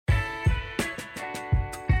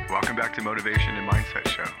Welcome back to Motivation and Mindset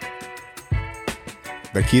Show.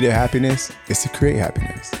 The key to happiness is to create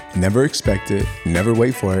happiness. Never expect it, never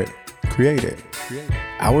wait for it, create it.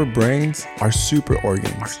 Our brains are super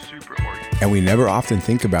organs, and we never often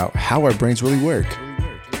think about how our brains really work.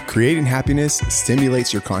 Creating happiness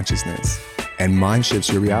stimulates your consciousness, and mind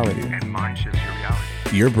shifts your reality.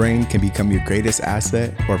 Your brain can become your greatest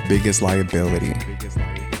asset or biggest liability.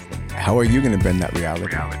 How are you going to bend that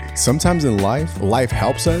reality? Sometimes in life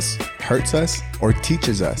helps us, hurts us, or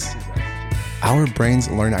teaches us. Our brains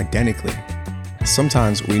learn identically.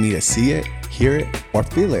 Sometimes we need to see it, hear it, or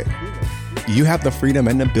feel it. You have the freedom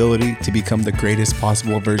and ability to become the greatest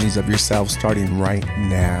possible versions of yourself starting right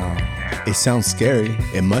now. It sounds scary.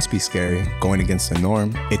 It must be scary, going against the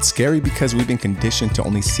norm. It's scary because we've been conditioned to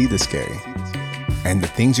only see the scary and the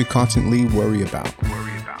things you constantly worry about.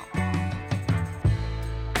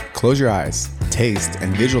 Close your eyes, taste,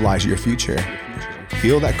 and visualize your future.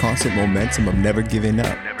 Feel that constant momentum of never giving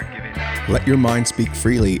up. Let your mind speak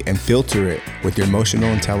freely and filter it with your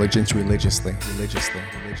emotional intelligence religiously.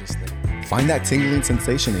 Find that tingling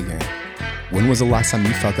sensation again. When was the last time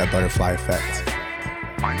you felt that butterfly effect?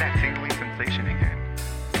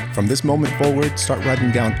 From this moment forward, start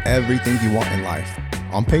writing down everything you want in life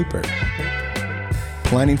on paper.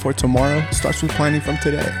 Planning for tomorrow starts with planning from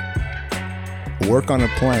today. Work on a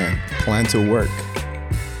plan to work.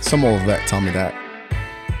 Some old vet taught me that.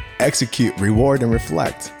 Execute, reward, and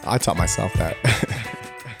reflect. I taught myself that.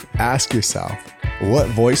 Ask yourself, what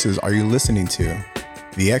voices are you listening to?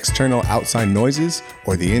 The external outside noises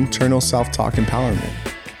or the internal self-talk empowerment?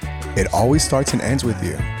 It always starts and ends with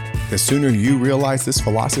you. The sooner you realize this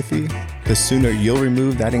philosophy, the sooner you'll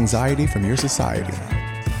remove that anxiety from your society.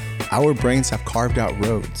 Our brains have carved out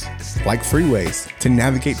roads, like freeways, to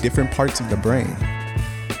navigate different parts of the brain.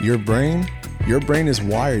 Your brain is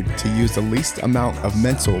wired to use the least amount of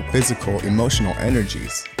mental, physical, emotional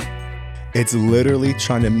energies. It's literally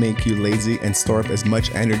trying to make you lazy and store up as much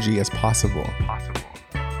energy as possible.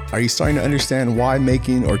 Are you starting to understand why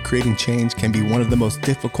making or creating change can be one of the most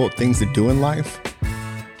difficult things to do in life?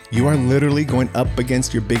 You are literally going up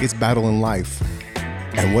against your biggest battle in life.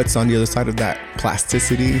 And what's on the other side of that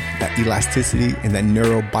plasticity, that elasticity, and that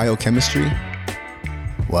neurobiochemistry?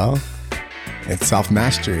 Well, it's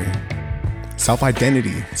self-mastery,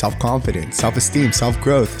 self-identity, self-confidence, self-esteem,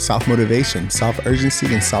 self-growth, self-motivation,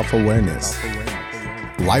 self-urgency, and self-awareness.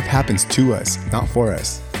 Life happens to us, not for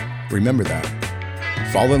us. Remember that.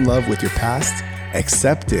 Fall in love with your past,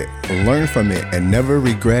 accept it, learn from it, and never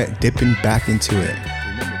regret dipping back into it.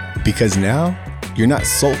 Because now, you're not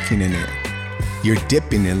sulking in it. You're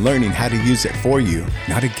dipping and learning how to use it for you,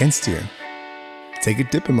 not against you. Take a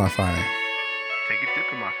dip in my fire.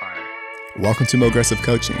 Welcome to Mogressive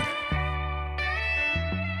Coaching.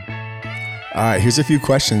 All right, here's a few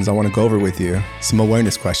questions I want to go over with you. Some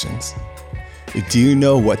awareness questions. Do you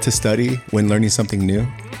know what to study when learning something new?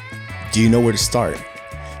 Do you know where to start?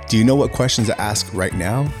 Do you know what questions to ask right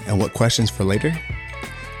now and what questions for later?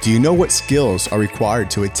 Do you know what skills are required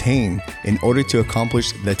to attain in order to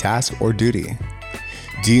accomplish the task or duty?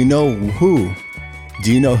 Do you know who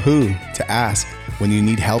to ask when you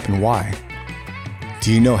need help and why?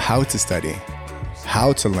 Do you know how to study,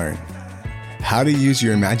 how to learn, how to use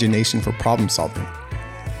your imagination for problem solving?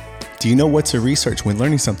 Do you know what to research when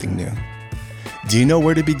learning something new? Do you know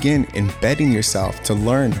where to begin embedding yourself to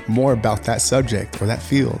learn more about that subject or that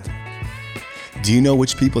field? Do you know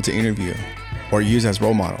which people to interview or use as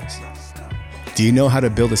role models? Do you know how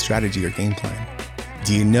to build a strategy or game plan?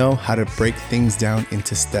 Do you know how to break things down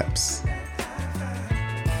into steps?